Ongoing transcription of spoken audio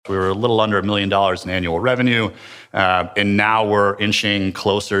We were a little under $1 million in annual revenue, and now we're inching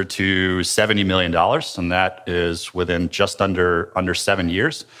closer to $70 million, and that is within just under 7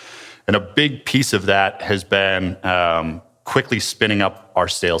 years. And a big piece of that has been quickly spinning up our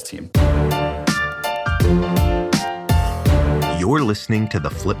sales team. You're listening to the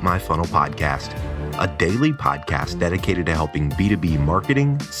Flip My Funnel podcast, a daily podcast dedicated to helping B2B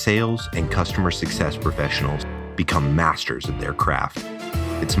marketing, sales, and customer success professionals become masters of their craft.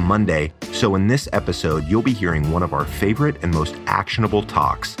 It's Monday, so in this episode, you'll be hearing one of our favorite and most actionable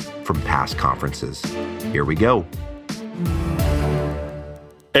talks from past conferences. Here we go.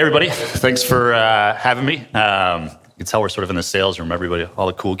 Hey, everybody. Thanks for having me. You can tell we're sort of in the sales room. Everybody, all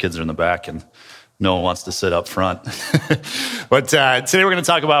the cool kids are in the back, and no one wants to sit up front. But today we're going to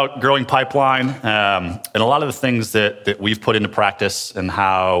talk about growing pipeline and a lot of the things that we've put into practice and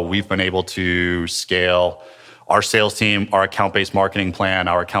how we've been able to scale our sales team, our account-based marketing plan,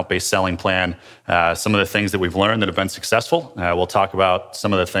 our account-based selling plan, some of the things that we've learned that have been successful. We'll talk about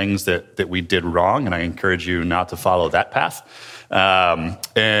some of the things that we did wrong, and I encourage you not to follow that path.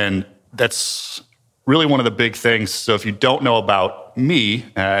 And that's really one of the big things. So if you don't know about me,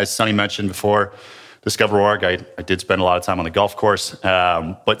 as Sonny mentioned before, DiscoverOrg, I did spend a lot of time on the golf course.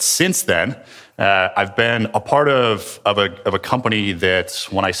 But since then, I've been a part of a company that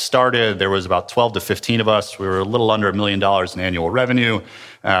when I started, there was about 12 to 15 of us. We were a little under $1 million in annual revenue.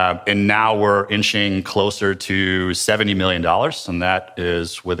 And now we're inching closer to $70 million. And that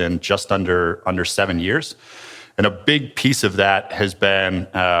is within just under 7 years. And a big piece of that has been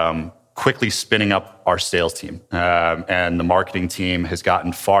quickly spinning up our sales team. And the marketing team has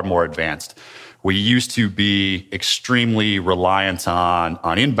gotten far more advanced. We used to be extremely reliant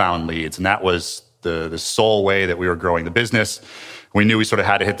on inbound leads, and that was the sole way that we were growing the business. We knew we sort of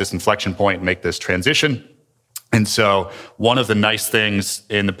had to hit this inflection point and make this transition. And so one of the nice things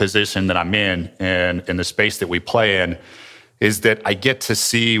in the position that I'm in and in the space that we play in is that I get to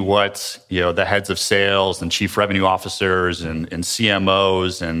see what the heads of sales and chief revenue officers and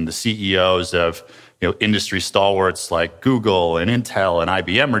CMOs and the CEOs of industry stalwarts like Google and Intel and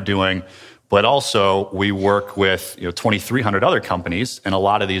IBM are doing. But also, we work with 2,300 other companies, and a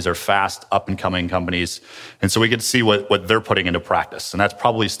lot of these are fast, up-and-coming companies. And so we get to see what they're putting into practice. And that's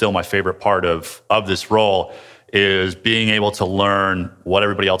probably still my favorite part of this role, is being able to learn what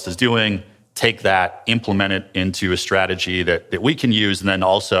everybody else is doing, take that, implement it into a strategy that we can use, and then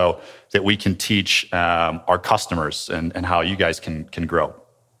also that we can teach our customers and how you guys can grow.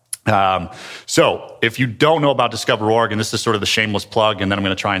 So if you don't know about DiscoverOrg, and this is sort of the shameless plug, and then I'm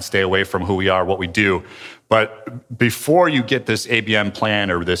going to try and stay away from who we are, what we do. But before you get this ABM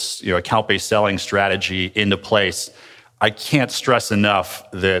plan or this account-based selling strategy into place, I can't stress enough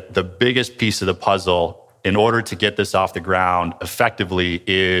that the biggest piece of the puzzle in order to get this off the ground effectively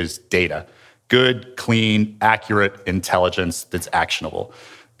is data. Good, clean, accurate intelligence that's actionable.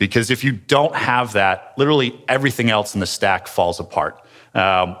 Because if you don't have that, literally everything else in the stack falls apart.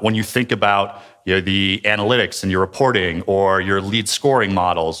 When you think about the analytics and your reporting or your lead scoring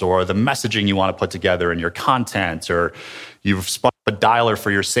models or the messaging you want to put together in your content, or you've spun up a dialer for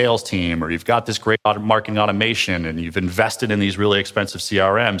your sales team, or you've got this great marketing automation and you've invested in these really expensive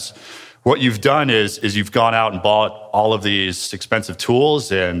CRMs, what you've done is you've gone out and bought all of these expensive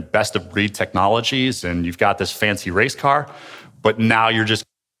tools and best of breed technologies, and you've got this fancy race car, but now you're just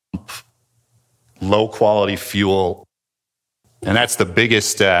low quality fuel. And that's the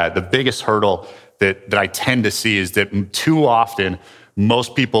biggest hurdle that I tend to see, is that too often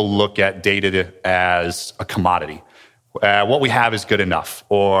most people look at data as a commodity. What we have is good enough,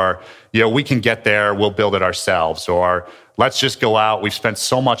 or we can get there, we'll build it ourselves, or let's just go out. We've spent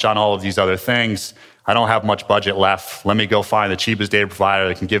so much on all of these other things. I don't have much budget left. Let me go find the cheapest data provider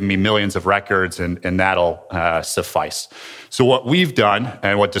that can give me millions of records, and that'll suffice. So what we've done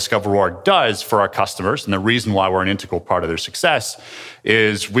and what DiscoverOrg does for our customers, and the reason why we're an integral part of their success,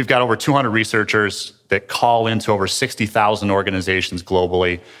 is we've got over 200 researchers that call into over 60,000 organizations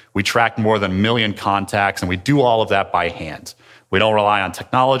globally. We track more than 1 million contacts, and we do all of that by hand. We don't rely on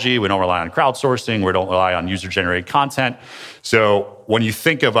technology. We don't rely on crowdsourcing. We don't rely on user-generated content. So when you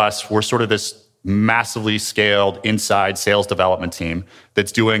think of us, we're sort of this massively scaled inside sales development team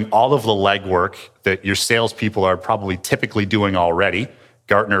that's doing all of the legwork that your salespeople are probably typically doing already.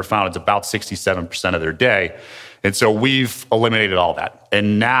 Gartner found it's about 67% of their day. And so we've eliminated all that.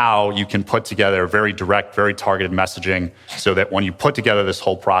 And now you can put together very direct, very targeted messaging so that when you put together this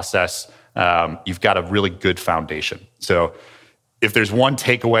whole process, you've got a really good foundation. So if there's one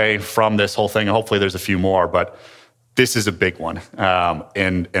takeaway from this whole thing, and hopefully there's a few more, but This is a big one.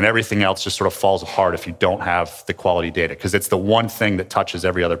 And everything else just sort of falls apart if you don't have the quality data, because it's the one thing that touches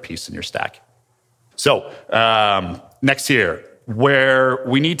every other piece in your stack. So next here, where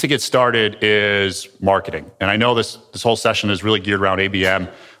we need to get started is marketing. And I know this whole session is really geared around ABM,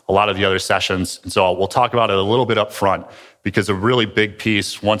 a lot of the other sessions. And so we'll talk about it a little bit up front, because a really big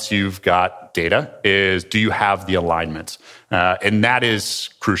piece, once you've got data, is do you have the alignment? And that is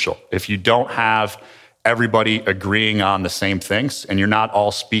crucial. If you don't have everybody agreeing on the same things, and you're not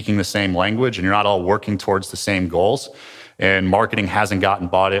all speaking the same language, and you're not all working towards the same goals, and marketing hasn't gotten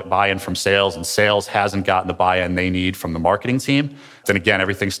buy-in from sales, and sales hasn't gotten the buy-in they need from the marketing team, then again,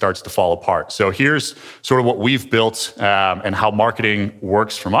 everything starts to fall apart. So here's sort of what we've built and how marketing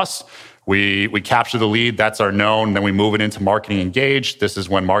works from us. We capture the lead, that's our known, then we move it into marketing engaged. This is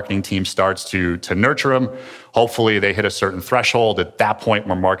when marketing team starts to nurture them. Hopefully they hit a certain threshold. At that point,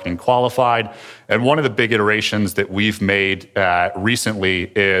 we're marketing qualified. And one of the big iterations that we've made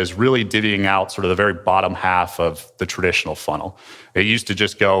recently is really divvying out sort of the very bottom half of the traditional funnel. It used to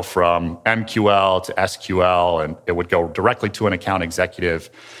just go from MQL to SQL, and it would go directly to an account executive.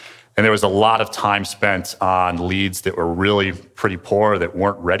 And there was a lot of time spent on leads that were really pretty poor, that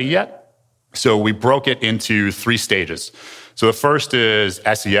weren't ready yet. So we broke it into 3 stages. So the first is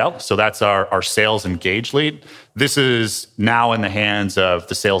SEL. So that's our sales engaged lead. This is now in the hands of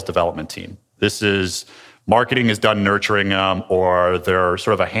the sales development team. This is marketing is done nurturing them, or they're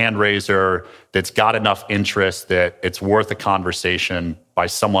sort of a hand raiser that's got enough interest that it's worth a conversation by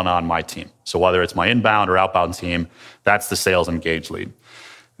someone on my team. So whether it's my inbound or outbound team, that's the sales engaged lead.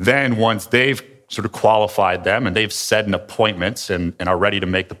 Then once they've sort of qualified them and they've set an appointment and are ready to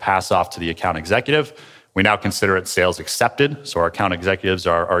make the pass off to the account executive, we now consider it sales accepted. So our account executives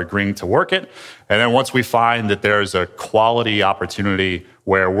are agreeing to work it. And then once we find that there's a quality opportunity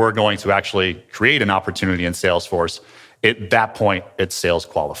where we're going to actually create an opportunity in Salesforce, at that point, it's sales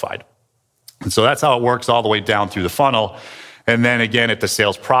qualified. And so that's how it works all the way down through the funnel. And then again, at the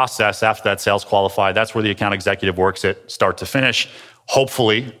sales process, after that sales qualified, that's where the account executive works it start to finish.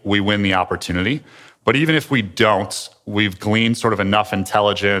 Hopefully, we win the opportunity. But even if we don't, we've gleaned sort of enough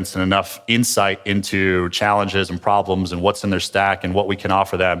intelligence and enough insight into challenges and problems and what's in their stack and what we can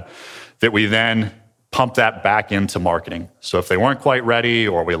offer them, that we then pump that back into marketing. So if they weren't quite ready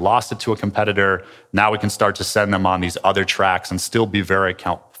or we lost it to a competitor, now we can start to send them on these other tracks and still be very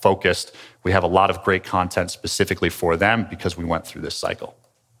account focused. We have a lot of great content specifically for them because we went through this cycle.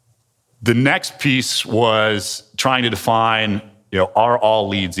 The next piece was trying to define, are all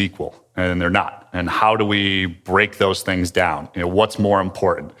leads equal? And they're not. And how do we break those things down? What's more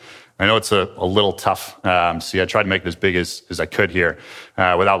important? I know it's a little tough. So I tried to make it as big as I could here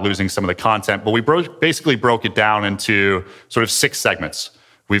without losing some of the content. But we basically broke it down into sort of 6 segments.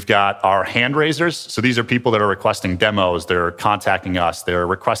 We've got our hand raisers. So these are people that are requesting demos. They're contacting us. They're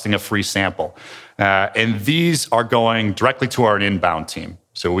requesting a free sample. And these are going directly to our inbound team.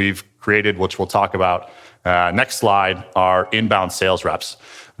 So we've created, which we'll talk about next slide, our inbound sales reps.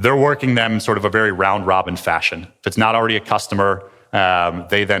 They're working them in sort of a very round-robin fashion. If it's not already a customer,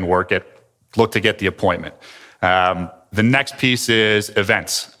 they then work it, look to get the appointment. The next piece is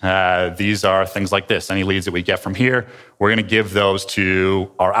events. These are things like this. Any leads that we get from here, we're going to give those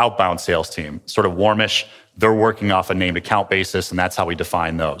to our outbound sales team, sort of warmish. They're working off a named account basis, and that's how we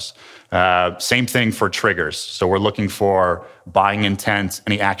define those. Same thing for triggers. So we're looking for buying intent,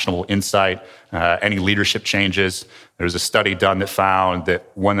 any actionable insight, any leadership changes. There's a study done that found that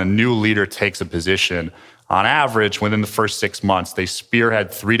when a new leader takes a position, on average, within the first 6 months, they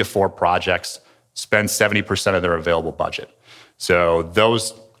spearhead 3 to 4 projects, spend 70% of their available budget. So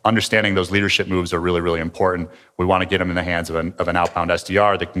understanding those leadership moves are really, really important. We want to get them in the hands of an outbound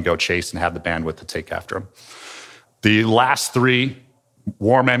SDR that can go chase and have the bandwidth to take after them. The last 3,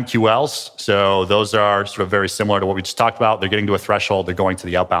 warm MQLs. So those are sort of very similar to what we just talked about. They're getting to a threshold. They're going to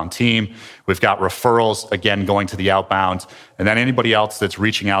the outbound team. We've got referrals, again, going to the outbound. And then anybody else that's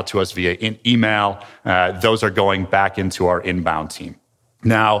reaching out to us via email, those are going back into our inbound team.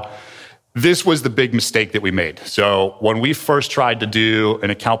 Now, this was the big mistake that we made. So when we first tried to do an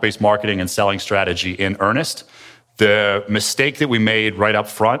account-based marketing and selling strategy in earnest, the mistake that we made right up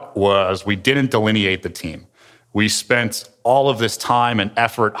front was we didn't delineate the team. We spent all of this time and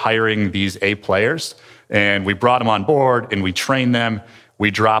effort hiring these A players, and we brought them on board and we trained them.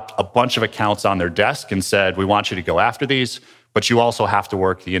 We dropped a bunch of accounts on their desk and said, we want you to go after these, but you also have to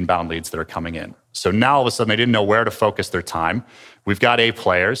work the inbound leads that are coming in. So now all of a sudden they didn't know where to focus their time. We've got A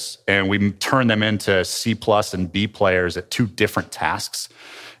players, and we turned them into C+ and B players at 2 different tasks.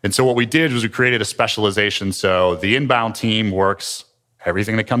 And so what we did was we created a specialization. So the inbound team works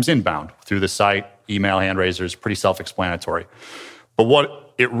everything that comes inbound through the site, email hand raisers, pretty self-explanatory. But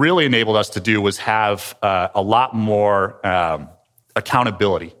what it really enabled us to do was have a lot more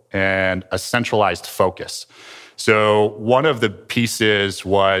accountability and a centralized focus. So one of the pieces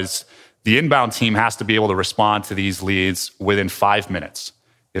was the inbound team has to be able to respond to these leads within 5 minutes.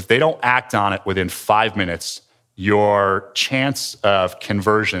 If they don't act on it within 5 minutes, your chance of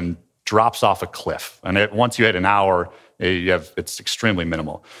conversion drops off a cliff. And once you hit an hour, it's extremely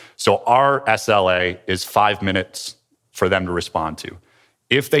minimal. So our SLA is 5 minutes for them to respond to.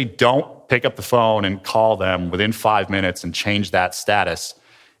 If they don't pick up the phone and call them within 5 minutes and change that status,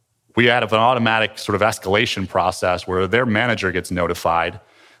 we have an automatic sort of escalation process where their manager gets notified,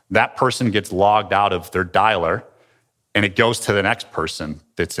 that person gets logged out of their dialer, and it goes to the next person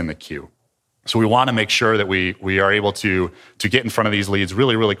that's in the queue. So we want to make sure that we are able to get in front of these leads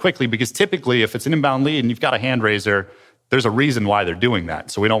really, really quickly, because typically if it's an inbound lead and you've got a hand raiser, there's a reason why they're doing that.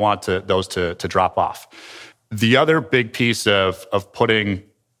 So we don't want those to drop off. The other big piece of putting,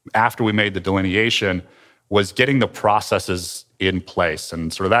 after we made the delineation, was getting the processes in place.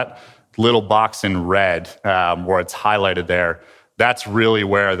 And sort of that little box in red where it's highlighted there, that's really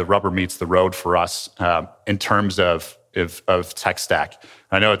where the rubber meets the road for us in terms of tech stack.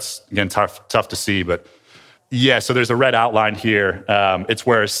 I know it's, again, tough to see, but yeah, so there's a red outline here. It's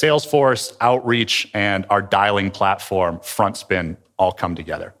where Salesforce, Outreach, and our dialing platform, FrontSpin, all come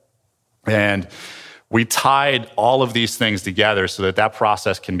together. And we tied all of these things together so that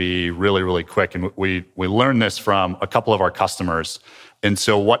process can be really, really quick. And we learned this from a couple of our customers. And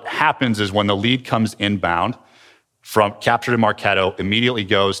so what happens is when the lead comes inbound, from captured in Marketo, immediately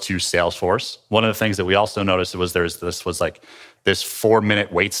goes to Salesforce. One of the things that we also noticed was this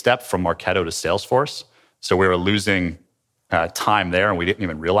 4-minute wait step from Marketo to Salesforce. So we were losing time there, and we didn't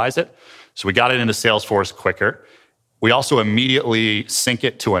even realize it. So we got it into Salesforce quicker. We also immediately sync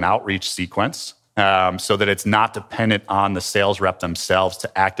it to an outreach sequence so that it's not dependent on the sales rep themselves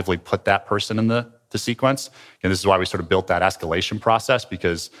to actively put that person in the sequence. And this is why we sort of built that escalation process,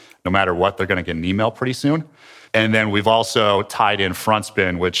 because no matter what, they're going to get an email pretty soon. And then we've also tied in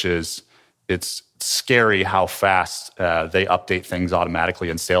FrontSpin, which is, it's scary how fast they update things automatically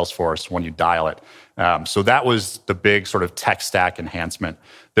in Salesforce when you dial it. So that was the big sort of tech stack enhancement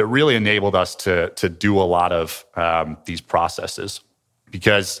that really enabled us to do a lot of these processes.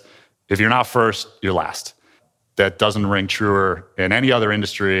 Because if you're not first, you're last. That doesn't ring truer in any other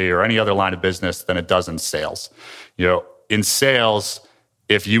industry or any other line of business than it does in sales. In sales,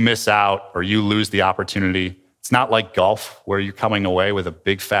 if you miss out or you lose the opportunity, it's not like golf where you're coming away with a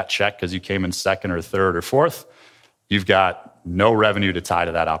big fat check because you came in second or third or fourth. You've got no revenue to tie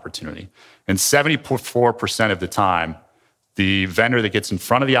to that opportunity. And 74% of the time, the vendor that gets in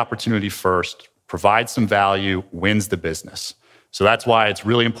front of the opportunity first, provides some value, wins the business. So that's why it's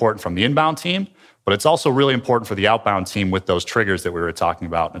really important from the inbound team, but it's also really important for the outbound team with those triggers that we were talking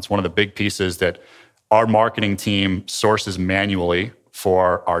about. And it's one of the big pieces that our marketing team sources manually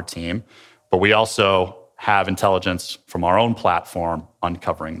for our team, but we also have intelligence from our own platform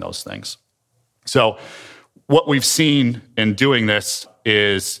uncovering those things. So what we've seen in doing this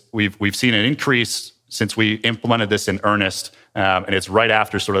is we've seen an increase since we implemented this in earnest, and it's right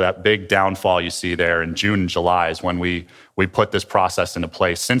after sort of that big downfall you see there in June and July is when we put this process into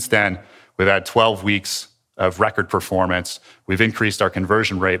place. Since then, we've had 12 weeks of record performance. We've increased our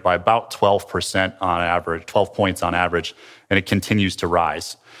conversion rate by about 12% on average, 12 points on average, and it continues to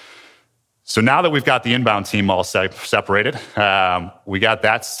rise. So now that we've got the inbound team all separated, we got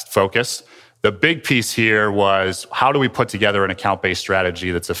that focus. The big piece here was how do we put together an account-based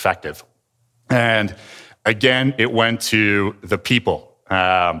strategy that's effective? And again, it went to the people.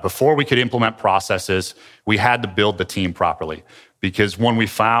 Before we could implement processes, we had to build the team properly, because when we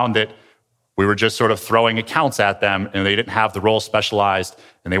found that we were just sort of throwing accounts at them and they didn't have the role specialized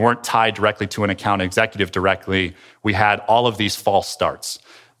and they weren't tied directly to an account executive directly, we had all of these false starts.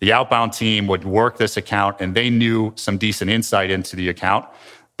 The outbound team would work this account and they knew some decent insight into the account.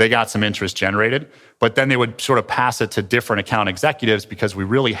 They got some interest generated, but then they would sort of pass it to different account executives because we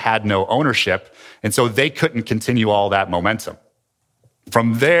really had no ownership. And so they couldn't continue all that momentum.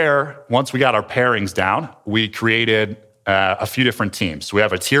 From there, once we got our pairings down, we created a few different teams. So we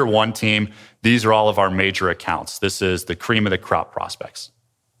have a tier 1 team. These are all of our major accounts. This is the cream of the crop prospects.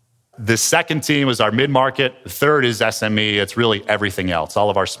 The second team is our mid-market. The third is SME. It's really everything else,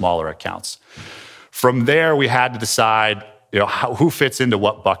 all of our smaller accounts. From there, we had to decide, who fits into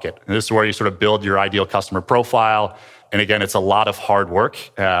what bucket. And this is where you sort of build your ideal customer profile. And again, it's a lot of hard work,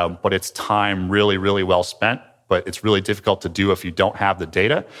 but it's time really, really well spent. but it's really difficult to do if you don't have the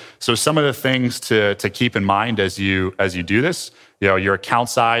data. So some of the things to keep in mind as you do this, your account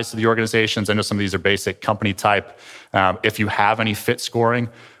size of the organizations. I know some of these are basic company type. If you have any fit scoring,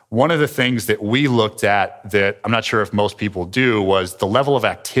 one of the things that we looked at that I'm not sure if most people do was the level of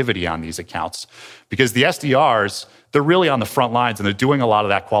activity on these accounts. Because the SDRs, they're really on the front lines and they're doing a lot of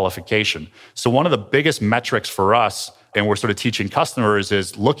that qualification. So one of the biggest metrics for us, and we're sort of teaching customers,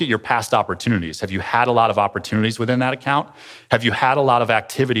 is look at your past opportunities. Have you had a lot of opportunities within that account? Have you had a lot of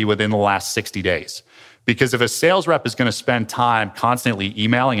activity within the last 60 days? Because if a sales rep is going to spend time constantly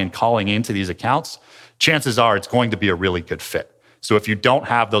emailing and calling into these accounts, chances are it's going to be a really good fit. So if you don't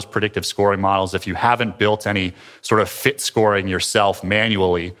have those predictive scoring models, if you haven't built any sort of fit scoring yourself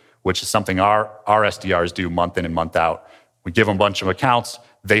manually, which is something our SDRs do month in and month out, we give them a bunch of accounts,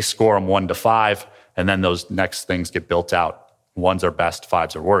 they score them 1 to 5, and then those next things get built out. 1s are best,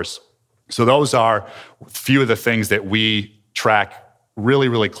 5s are worse. So those are a few of the things that we track really,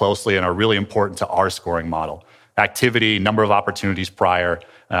 really closely and are really important to our scoring model. Activity, number of opportunities prior,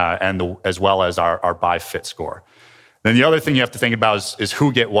 as well as our buy fit score. Then the other thing you have to think about is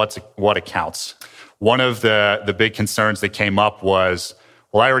who get what accounts. One of the big concerns that came up was,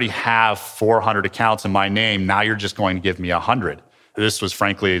 well, I already have 400 accounts in my name. Now you're just going to give me 100. This was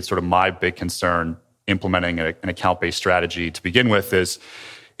frankly sort of my big concern implementing an account-based strategy to begin with is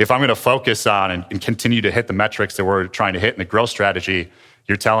if I'm going to focus on and continue to hit the metrics that we're trying to hit in the growth strategy,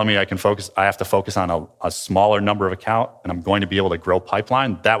 you're telling me I have to focus on a smaller number of accounts and I'm going to be able to grow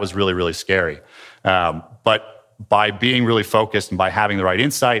pipeline. That was really, really scary. But by being really focused and by having the right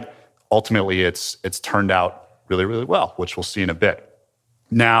insight, ultimately it's turned out really, really well, which we'll see in a bit.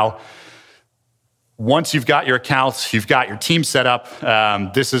 Now, once you've got your accounts, you've got your team set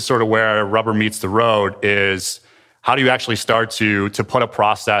up, this is sort of where rubber meets the road is how do you actually start to put a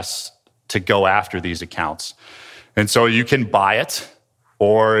process to go after these accounts? And so you can buy it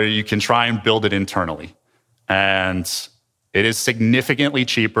or you can try and build it internally. And it is significantly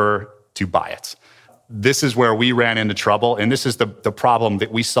cheaper to buy it. This is where we ran into trouble, and this is the problem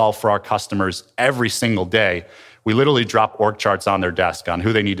that we solve for our customers every single day. We literally drop org charts on their desk on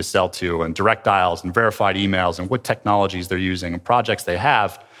who they need to sell to and direct dials and verified emails and what technologies they're using and projects they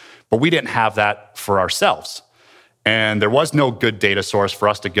have, but we didn't have that for ourselves. And there was no good data source for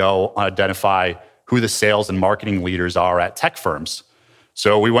us to go identify who the sales and marketing leaders are at tech firms.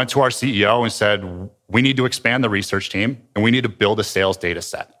 So we went to our CEO and said, we need to expand the research team and we need to build a sales data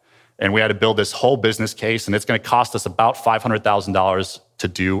set. And we had to build this whole business case, and it's going to cost us about $500,000 to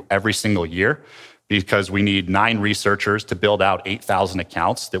do every single year because we need 9 researchers to build out 8,000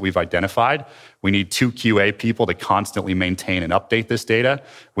 accounts that we've identified. We need 2 QA people to constantly maintain and update this data.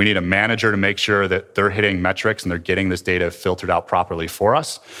 We need a manager to make sure that they're hitting metrics and they're getting this data filtered out properly for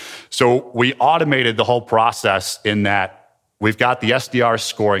us. So we automated the whole process in that we've got the SDR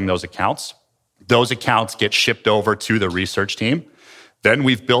scoring those accounts. Those accounts get shipped over to the research team. Then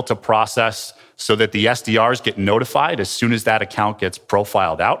we've built a process so that the SDRs get notified as soon as that account gets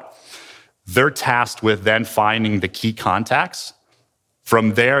profiled out. They're tasked with then finding the key contacts.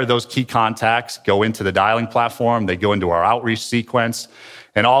 From there, those key contacts go into the dialing platform. They go into our outreach sequence.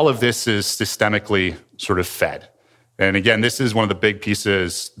 And all of this is systemically sort of fed. And again, this is one of the big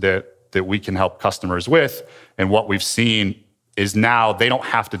pieces that we can help customers with. And what we've seen is now they don't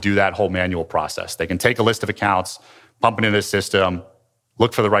have to do that whole manual process. They can take a list of accounts, pump it into the system,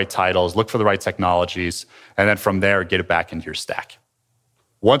 look for the right titles, look for the right technologies, and then from there, get it back into your stack.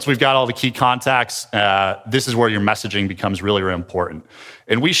 Once we've got all the key contacts, this is where your messaging becomes really, really important.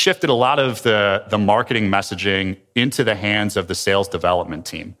 And we shifted a lot of the marketing messaging into the hands of the sales development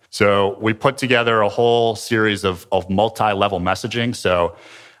team. So we put together a whole series of multi-level messaging. So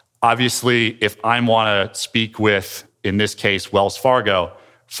obviously, if I want to speak with, in this case, Wells Fargo,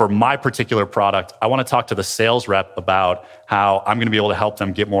 for my particular product, I want to talk to the sales rep about how I'm going to be able to help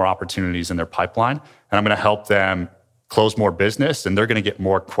them get more opportunities in their pipeline. And I'm going to help them close more business, and they're going to get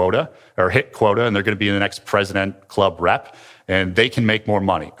more quota or hit quota, and they're going to be the next president club rep, and they can make more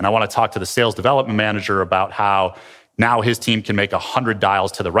money. And I want to talk to the sales development manager about how now his team can make 100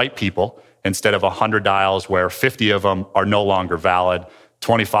 dials to the right people instead of 100 dials where 50 of them are no longer valid,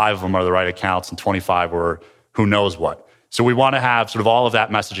 25 of them are the right accounts, and 25 are who knows what. So we want to have sort of all of that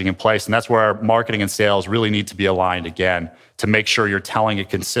messaging in place, and that's where marketing and sales really need to be aligned again to make sure you're telling a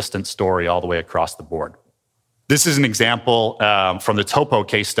consistent story all the way across the board. This is an example from the Topo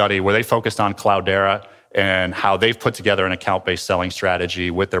case study where they focused on Cloudera and how they've put together an account-based selling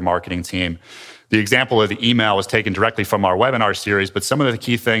strategy with their marketing team. The example of the email was taken directly from our webinar series, but some of the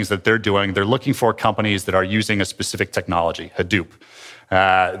key things that they're doing, they're looking for companies that are using a specific technology, Hadoop.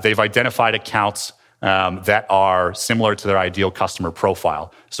 They've identified accounts that are similar to their ideal customer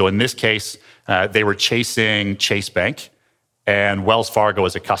profile. So in this case, they were chasing Chase Bank and Wells Fargo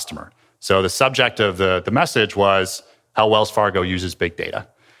as a customer. So the subject of the message was how Wells Fargo uses big data.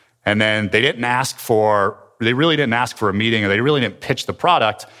 And then they really didn't ask for a meeting, or they really didn't pitch the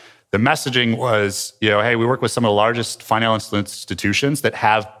product. The messaging was, hey, we work with some of the largest financial institutions that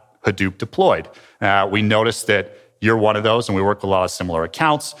have Hadoop deployed. We noticed that you're one of those, and we work with a lot of similar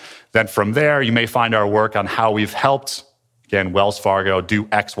accounts. Then from there, you may find our work on how we've helped, again, Wells Fargo do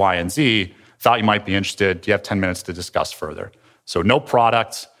X, Y, and Z. Thought you might be interested. Do you have 10 minutes to discuss further? So no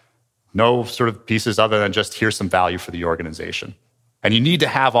product, no sort of pieces other than just here's some value for the organization. And you need to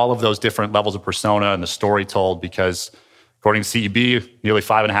have all of those different levels of persona and the story told, because according to CEB, nearly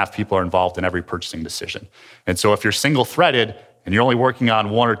 5.5 people are involved in every purchasing decision. And so if you're single-threaded and you're only working on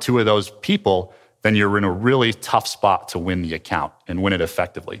one or two of those people, then you're in a really tough spot to win the account and win it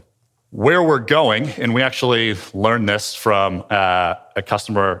effectively. Where we're going, and we actually learned this from a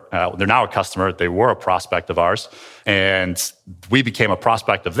customer, they're now a customer, they were a prospect of ours, and we became a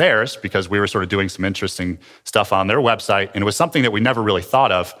prospect of theirs because we were sort of doing some interesting stuff on their website, and it was something that we never really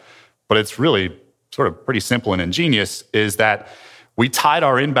thought of, but it's really sort of pretty simple and ingenious, is that we tied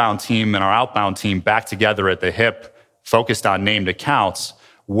our inbound team and our outbound team back together at the hip, focused on named accounts.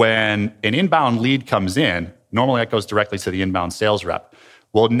 When an inbound lead comes in, normally that goes directly to the inbound sales rep.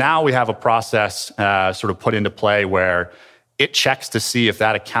 Well, now we have a process sort of put into play where it checks to see if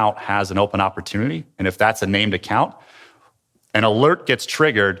that account has an open opportunity. And if that's a named account, an alert gets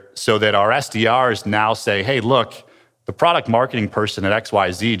triggered so that our SDRs now say, hey, look, the product marketing person at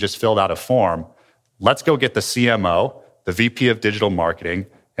XYZ just filled out a form. Let's go get the CMO, the VP of digital marketing,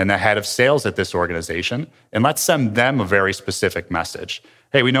 and the head of sales at this organization, and let's send them a very specific message.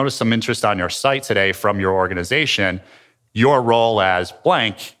 Hey, we noticed some interest on your site today from your organization. Your role as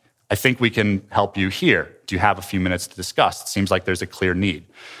blank, I think we can help you here. Do you have a few minutes to discuss? It seems like there's a clear need.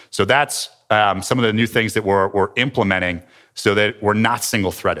 So that's some of the new things that we're implementing so that we're not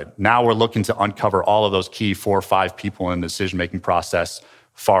single-threaded. Now we're looking to uncover all of those key 4 or 5 people in the decision-making process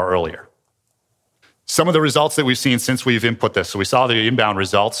far earlier. Some of the results that we've seen since we've input this. So we saw the inbound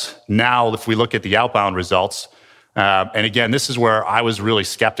results. Now, if we look at the outbound results, and again, this is where I was really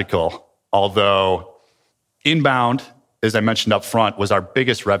skeptical, although inbound, as I mentioned up front, was our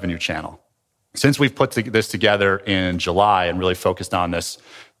biggest revenue channel. Since we've put this together in July and really focused on this,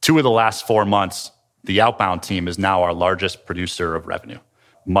 2 of the last 4 months, the outbound team is now our largest producer of revenue,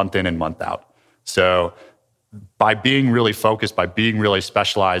 month in and month out. So by being really focused, by being really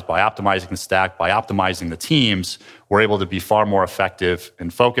specialized, by optimizing the stack, by optimizing the teams, we're able to be far more effective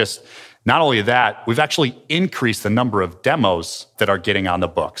and focused. Not only that, we've actually increased the number of demos that are getting on the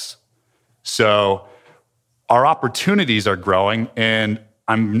books. So our opportunities are growing, and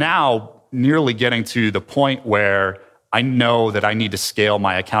I'm now nearly getting to the point where I know that I need to scale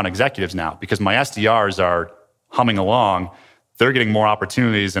my account executives now because my SDRs are humming along. They're getting more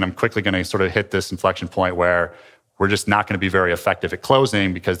opportunities, and I'm quickly going to sort of hit this inflection point where we're just not going to be very effective at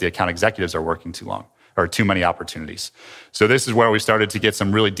closing because the account executives are working too long or too many opportunities. So this is where we started to get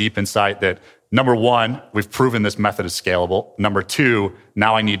some really deep insight that, number 1, we've proven this method is scalable. Number 2,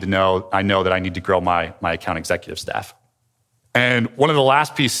 now I know that I need to grow my account executive staff. And one of the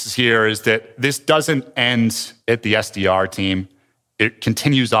last pieces here is that this doesn't end at the SDR team. It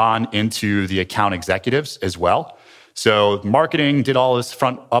continues on into the account executives as well. So marketing did all this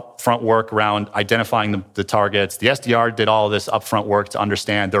upfront work around identifying the targets. The SDR did all of this upfront work to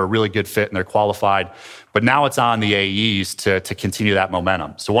understand they're a really good fit and they're qualified. But now it's on the AEs to continue that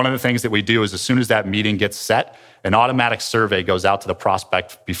momentum. So one of the things that we do is as soon as that meeting gets set, an automatic survey goes out to the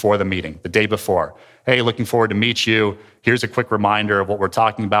prospect before the meeting, the day before. Hey, looking forward to meet you. Here's a quick reminder of what we're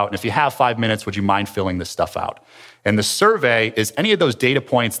talking about. And if you have 5 minutes, would you mind filling this stuff out? And the survey is any of those data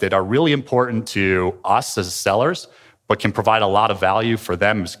points that are really important to us as sellers, but can provide a lot of value for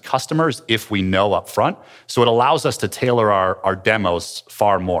them as customers if we know up front. So it allows us to tailor our demos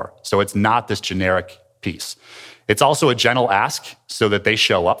far more. So it's not this generic piece. It's also a gentle ask so that they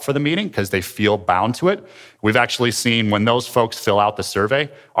show up for the meeting because they feel bound to it. We've actually seen when those folks fill out the survey,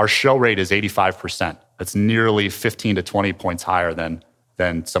 our show rate is 85%. That's nearly 15 to 20 points higher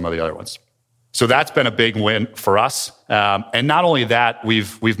than some of the other ones. So that's been a big win for us. And not only that,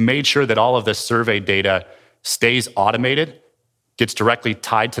 we've made sure that all of this survey data stays automated, gets directly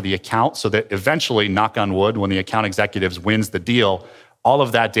tied to the account so that eventually, knock on wood, when the account executives wins the deal, all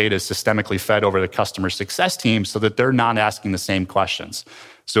of that data is systemically fed over to the customer success team so that they're not asking the same questions.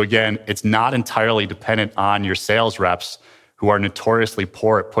 So again, it's not entirely dependent on your sales reps who are notoriously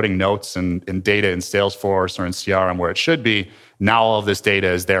poor at putting notes and data in Salesforce or in CRM where it should be. Now all of this data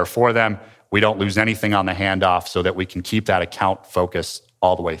is there for them. We don't lose anything on the handoff so that we can keep that account focus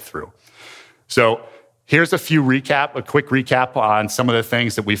all the way through. So here's a quick recap on some of the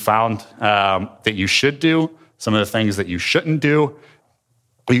things that we found that you should do, some of the things that you shouldn't do.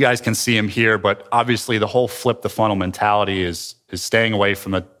 You guys can see them here, but obviously the whole flip the funnel mentality is staying away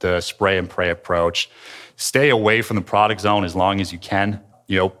from the spray and pray approach. Stay away from the product zone as long as you can.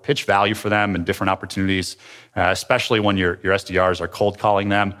 Pitch value for them and different opportunities, especially when your SDRs are cold calling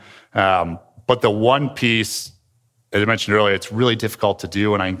them. But the one piece, as I mentioned earlier, it's really difficult to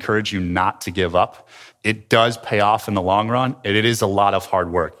do, and I encourage you not to give up. It does pay off in the long run, and it is a lot of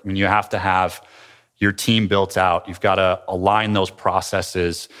hard work. I mean, you have to have your team built out. You've got to align those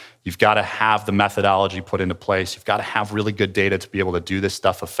processes. You've got to have the methodology put into place. You've got to have really good data to be able to do this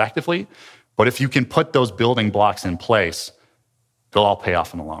stuff effectively. But if you can put those building blocks in place, they'll all pay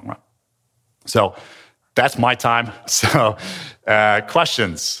off in the long run. So that's my time. So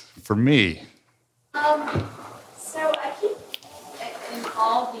questions for me? So I keep in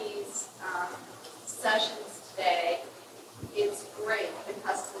all these sessions today, it's great, the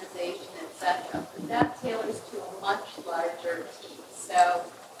customization, etc. But that tailors to a much larger team. So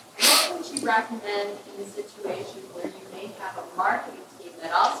what would you recommend in a situation where you may have a marketing team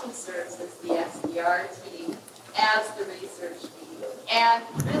that also serves as the SDR team, as the research team, and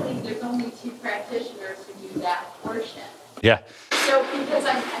really there's only 2 practitioners who do that portion? Yeah. So because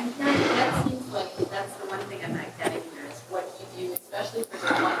I'm hearing that seems like that's the one thing I'm not getting here is what you do, especially for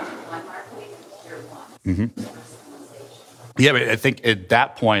the one-to-one marketing and tier 1. Mm-hmm. Yeah, but I think at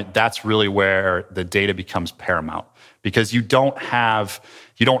that point, that's really where the data becomes paramount, because you don't have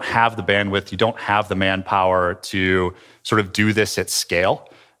the bandwidth, you don't have the manpower to sort of do this at scale.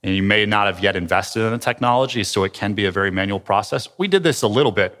 And you may not have yet invested in the technology, so it can be a very manual process. We did this a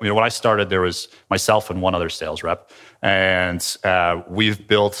little bit. When I started, there was myself and one other sales rep, and we've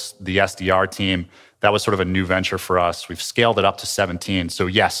built the SDR team. That was sort of a new venture for us. We've scaled it up to 17. So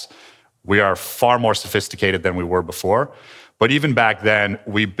yes, we are far more sophisticated than we were before. But even back then,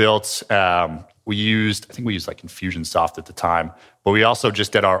 we built, we used like Infusionsoft at the time, but we also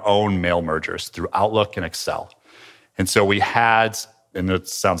just did our own mail mergers through Outlook and Excel. And so we had, and it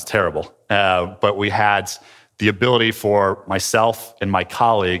sounds terrible, but we had the ability for myself and my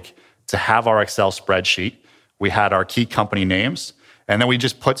colleague to have our Excel spreadsheet. We had our key company names, and then we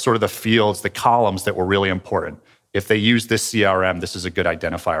just put sort of the fields, the columns that were really important. If they use this CRM, this is a good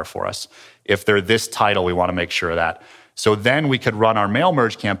identifier for us. If they're this title, we want to make sure of that. So then we could run our mail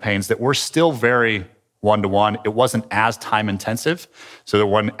merge campaigns that were still very one-to-one. It wasn't as time intensive. So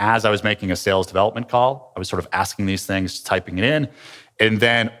that as I was making a sales development call, I was sort of asking these things, typing it in. And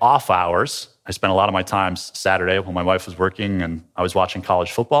then off hours, I spent a lot of my time Saturday when my wife was working and I was watching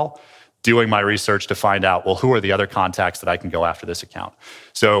college football, doing my research to find out, well, who are the other contacts that I can go after this account?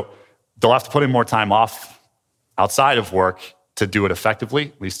 So they'll have to put in more time off outside of work to do it effectively,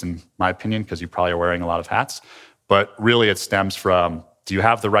 at least in my opinion, because you probably are wearing a lot of hats. But really it stems from, do you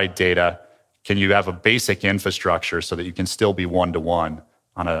have the right data? Can you have a basic infrastructure so that you can still be one-to-one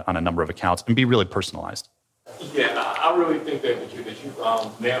on a number of accounts and be really personalized? Yeah, I really think that you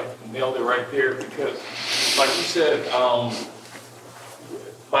nailed it right there, because, like you said,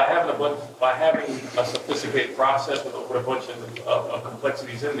 by having a sophisticated process with a bunch of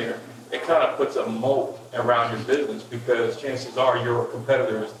complexities in there, it kind of puts a moat around your business, because chances are your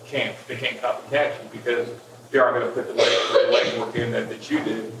competitors can't copycat you, because they aren't going to put the legwork in that you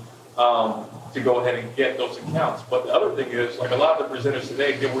did to go ahead and get those accounts. But the other thing is, like a lot of the presenters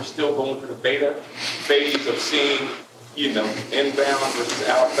today, they were still going through the beta phase of seeing, inbound versus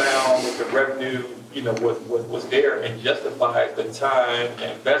outbound, with the revenue, was there and justified the time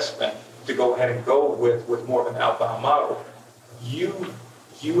and investment to go ahead and go with more of an outbound model.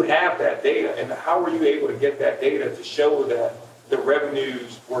 You have that data, and how were you able to get that data to show that the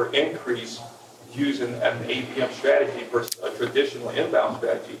revenues were increased using an ABM strategy versus a traditional inbound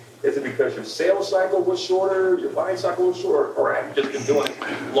strategy? Is it because your sales cycle was shorter, your buying cycle was shorter, or have you just been doing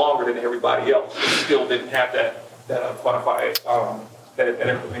it longer than everybody else and still didn't have that quantified that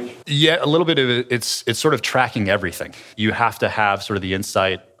information? Yeah, a little bit of it. It's sort of tracking everything. You have to have sort of the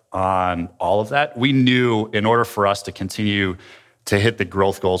insight on all of that. We knew in order for us to continue to hit the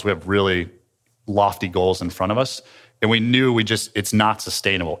growth goals, we have really lofty goals in front of us. And we knew it's not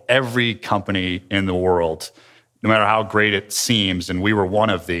sustainable. Every company in the world, no matter how great it seems, and we were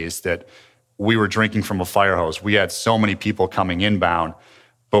one of these, that we were drinking from a fire hose. We had so many people coming inbound,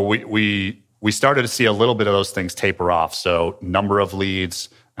 but we started to see a little bit of those things taper off. So number of leads,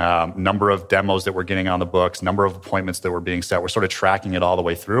 number of demos that we're getting on the books, number of appointments that were being set, we're sort of tracking it all the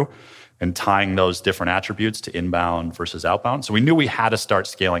way through. and tying those different attributes to inbound versus outbound. So we knew we had to start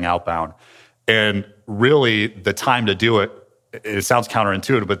scaling outbound. And really, the time to do it sounds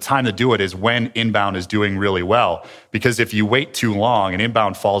counterintuitive, but the time to do it is when inbound is doing really well. Because if you wait too long and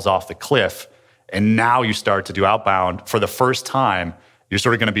inbound falls off the cliff, and now you start to do outbound for the first time, you're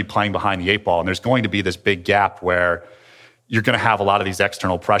sort of going to be playing behind the eight ball. And there's going to be this big gap where you're going to have a lot of these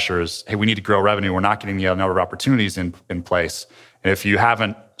external pressures. Hey, we need to grow revenue. We're not getting the number of opportunities in place. And if you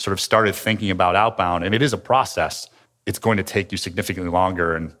haven't sort of started thinking about outbound, and it is a process, it's going to take you significantly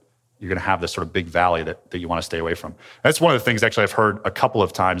longer, and you're going to have this sort of big valley that you want to stay away from. That's one of the things actually I've heard a couple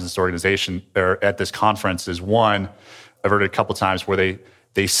of times in this organization or at this conference is one, I've heard it a couple of times where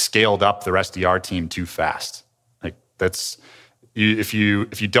they scaled up their SDR team too fast. Like that's, if you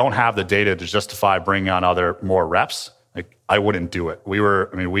don't have the data to justify bringing on more reps, like I wouldn't do it.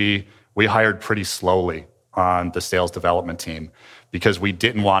 We hired pretty slowly on the sales development team because we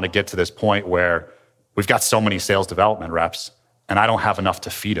didn't want to get to this point where we've got so many sales development reps and I don't have enough to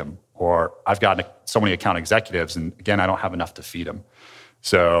feed them, or I've got so many account executives and again, I don't have enough to feed them.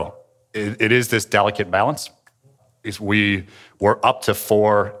 So it is this delicate balance. We're up to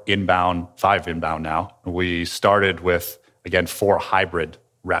 5 inbound now. We started with, again, 4 hybrid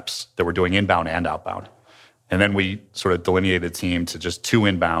reps that were doing inbound and outbound. And then we sort of delineated the team to just 2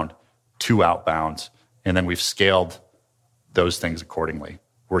 inbound, 2 outbound, and then we've scaled those things accordingly.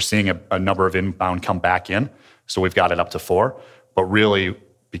 We're seeing a number of inbound come back in, so we've got it up to 4. But really,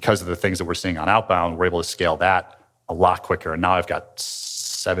 because of the things that we're seeing on outbound, we're able to scale that a lot quicker. And now I've got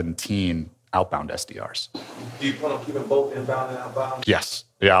 17 outbound SDRs. Do you plan on keeping both inbound and outbound? Yes.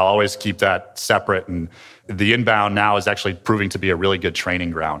 Yeah, I'll always keep that separate. And the inbound now is actually proving to be a really good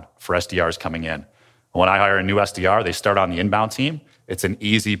training ground for SDRs coming in. When I hire a new SDR, they start on the inbound team. It's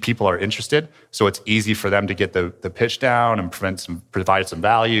people are interested, so it's easy for them to get the pitch down and provide some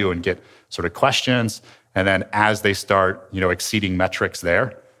value and get sort of questions. And then as they start, exceeding metrics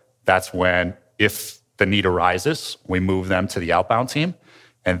there, that's when, if the need arises, we move them to the outbound team,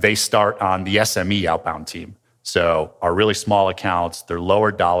 and they start on the SME outbound team. So our really small accounts, they're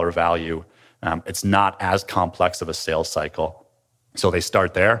lower dollar value. It's not as complex of a sales cycle. So they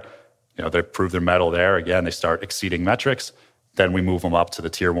start there. They prove their mettle there. Again, they start exceeding metrics. Then we move them up to the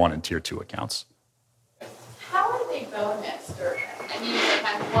tier 1 and tier 2 accounts. How are they bonused?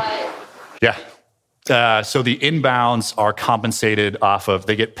 What? Yeah. So the inbounds are compensated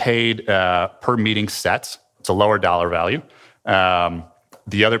they get paid per meeting set. It's a lower dollar value.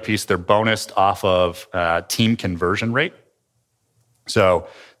 The other piece, they're bonused off of team conversion rate. So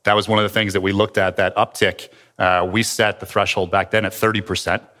that was one of the things that we looked at, that uptick. We set the threshold back then at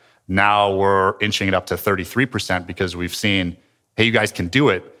 30%. Now we're inching it up to 33% because we've seen, hey, you guys can do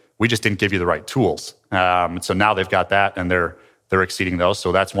it. We just didn't give you the right tools. So now they've got that and they're exceeding those.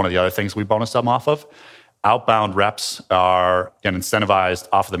 So that's one of the other things we bonus them off of. Outbound reps are, again, incentivized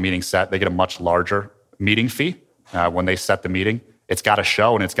off of the meeting set. They get a much larger meeting fee when they set the meeting. It's got to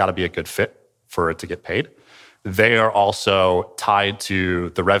show and it's got to be a good fit for it to get paid. They are also tied to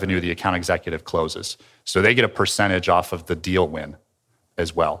the revenue the account executive closes. So they get a percentage off of the deal win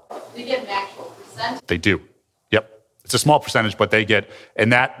as well. They get an actual percentage? They do. Yep. It's a small percentage, but they get,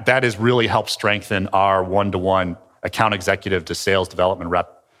 and that has really helped strengthen our one-to-one account executive to sales development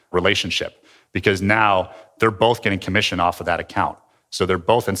rep relationship, because now they're both getting commission off of that account. So they're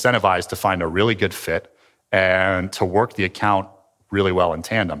both incentivized to find a really good fit and to work the account really well in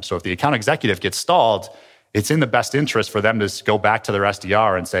tandem. So if the account executive gets stalled, it's in the best interest for them to go back to their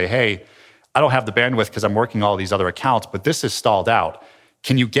SDR and say, hey, I don't have the bandwidth because I'm working all these other accounts, but this is stalled out.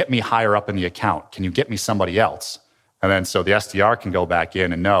 Can you get me higher up in the account? Can you get me somebody else? And then so the SDR can go back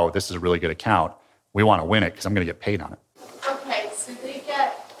in and know this is a really good account. We want to win it because I'm going to get paid on it. Okay, so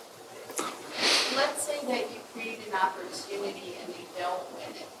let's say that you create an opportunity and you don't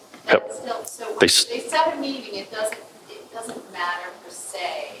win it. Yep. Still, so they set a meeting, it doesn't matter per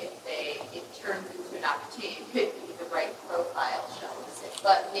se if it turns into an opportunity. It could be the right profile, shall we say,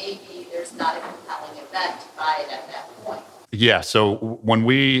 but maybe there's not a compelling event to buy it at that point. Yeah, so when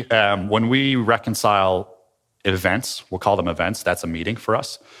we reconcile events, we'll call them events, that's a meeting for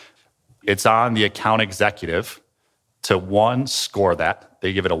us. It's on the account executive to score that.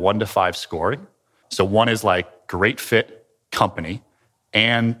 They give it a 1 to 5 scoring. So 1 is like great fit company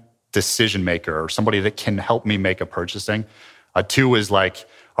and decision maker or somebody that can help me make a purchasing. A 2 is like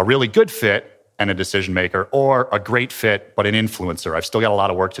a really good fit and a decision maker, or a great fit but an influencer. I've still got a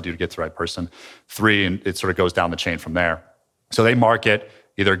lot of work to do to get to the right person. 3, and it sort of goes down the chain from there. So they mark it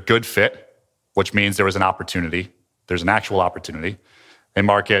either good fit, which means there was an opportunity. There's an actual opportunity. They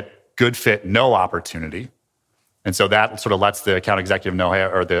mark it good fit, no opportunity. And so that sort of lets the account executive know, hey,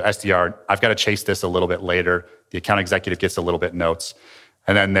 or the SDR, I've got to chase this a little bit later. The account executive gets a little bit notes.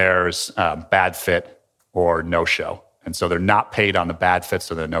 And then there's bad fit or no-show. And so they're not paid on the bad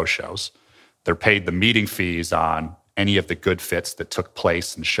fits or the no-shows. They're paid the meeting fees on any of the good fits that took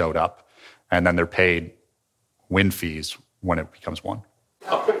place and showed up. And then they're paid win fees when it becomes one.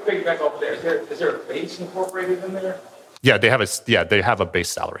 A quick piggyback over there. Is there a base incorporated in there? Yeah, they have a base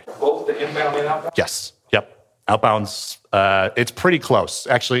salary. Both the inbound and outbound? Yes. Yep. Outbound's it's pretty close.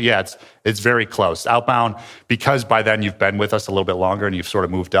 Actually, yeah, it's very close. Outbound, because by then you've been with us a little bit longer and you've sort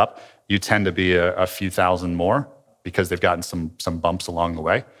of moved up, you tend to be a few thousand more because they've gotten some bumps along the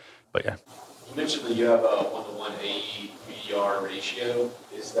way. But yeah. You mentioned that you have a 1-to-1 AE/BDR ratio.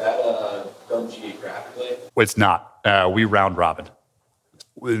 Is that done geographically? It's not. We round robin.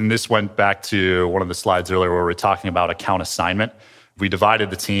 And this went back to one of the slides earlier where we were talking about account assignment. We divided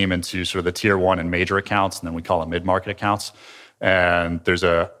the team into sort of the tier 1 and major accounts, and then we call them mid-market accounts. And there's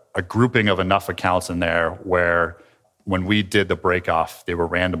a grouping of enough accounts in there where when we did the break-off, they were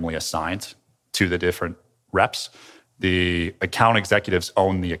randomly assigned to the different reps. The account executives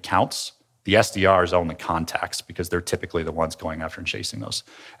own the accounts. The SDRs own the contacts because they're typically the ones going after and chasing those.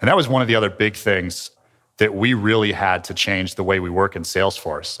 And that was one of the other big things that we really had to change the way we work in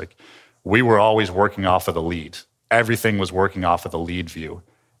Salesforce. Like, we were always working off of the lead. Everything was working off of the lead view.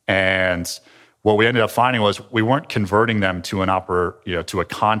 And what we ended up finding was we weren't converting them to to a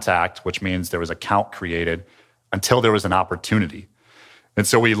contact, which means there was a count created until there was an opportunity. And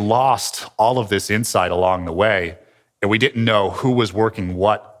so we lost all of this insight along the way, and we didn't know who was working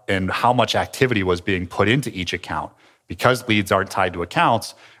what and how much activity was being put into each account. Because leads aren't tied to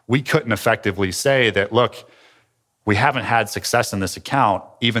accounts, we couldn't effectively say that, look, we haven't had success in this account,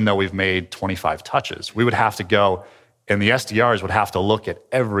 even though we've made 25 touches. We would have to go, and the SDRs would have to look at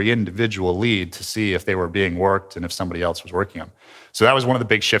every individual lead to see if they were being worked and if somebody else was working them. So that was one of the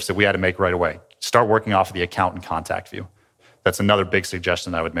big shifts that we had to make right away. Start working off of the account and contact view. That's another big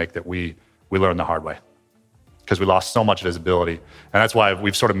suggestion I would make that we learned the hard way because we lost so much visibility. And that's why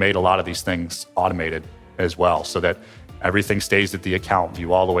we've sort of made a lot of these things automated as well, so that everything stays at the account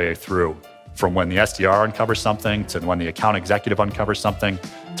view all the way through, from when the SDR uncovers something to when the account executive uncovers something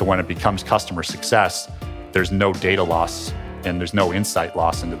to when it becomes customer success. There's no data loss and there's no insight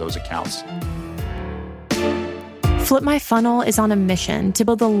loss into those accounts. Flip My Funnel is on a mission to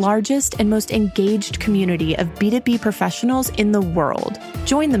build the largest and most engaged community of B2B professionals in the world.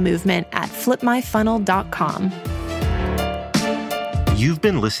 Join the movement at flipmyfunnel.com. You've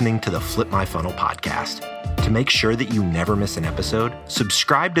been listening to the Flip My Funnel podcast. To make sure that you never miss an episode,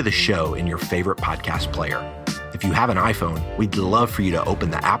 subscribe to the show in your favorite podcast player. If you have an iPhone, we'd love for you to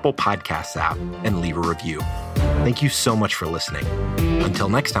open the Apple Podcasts app and leave a review. Thank you so much for listening. Until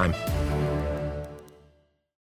next time.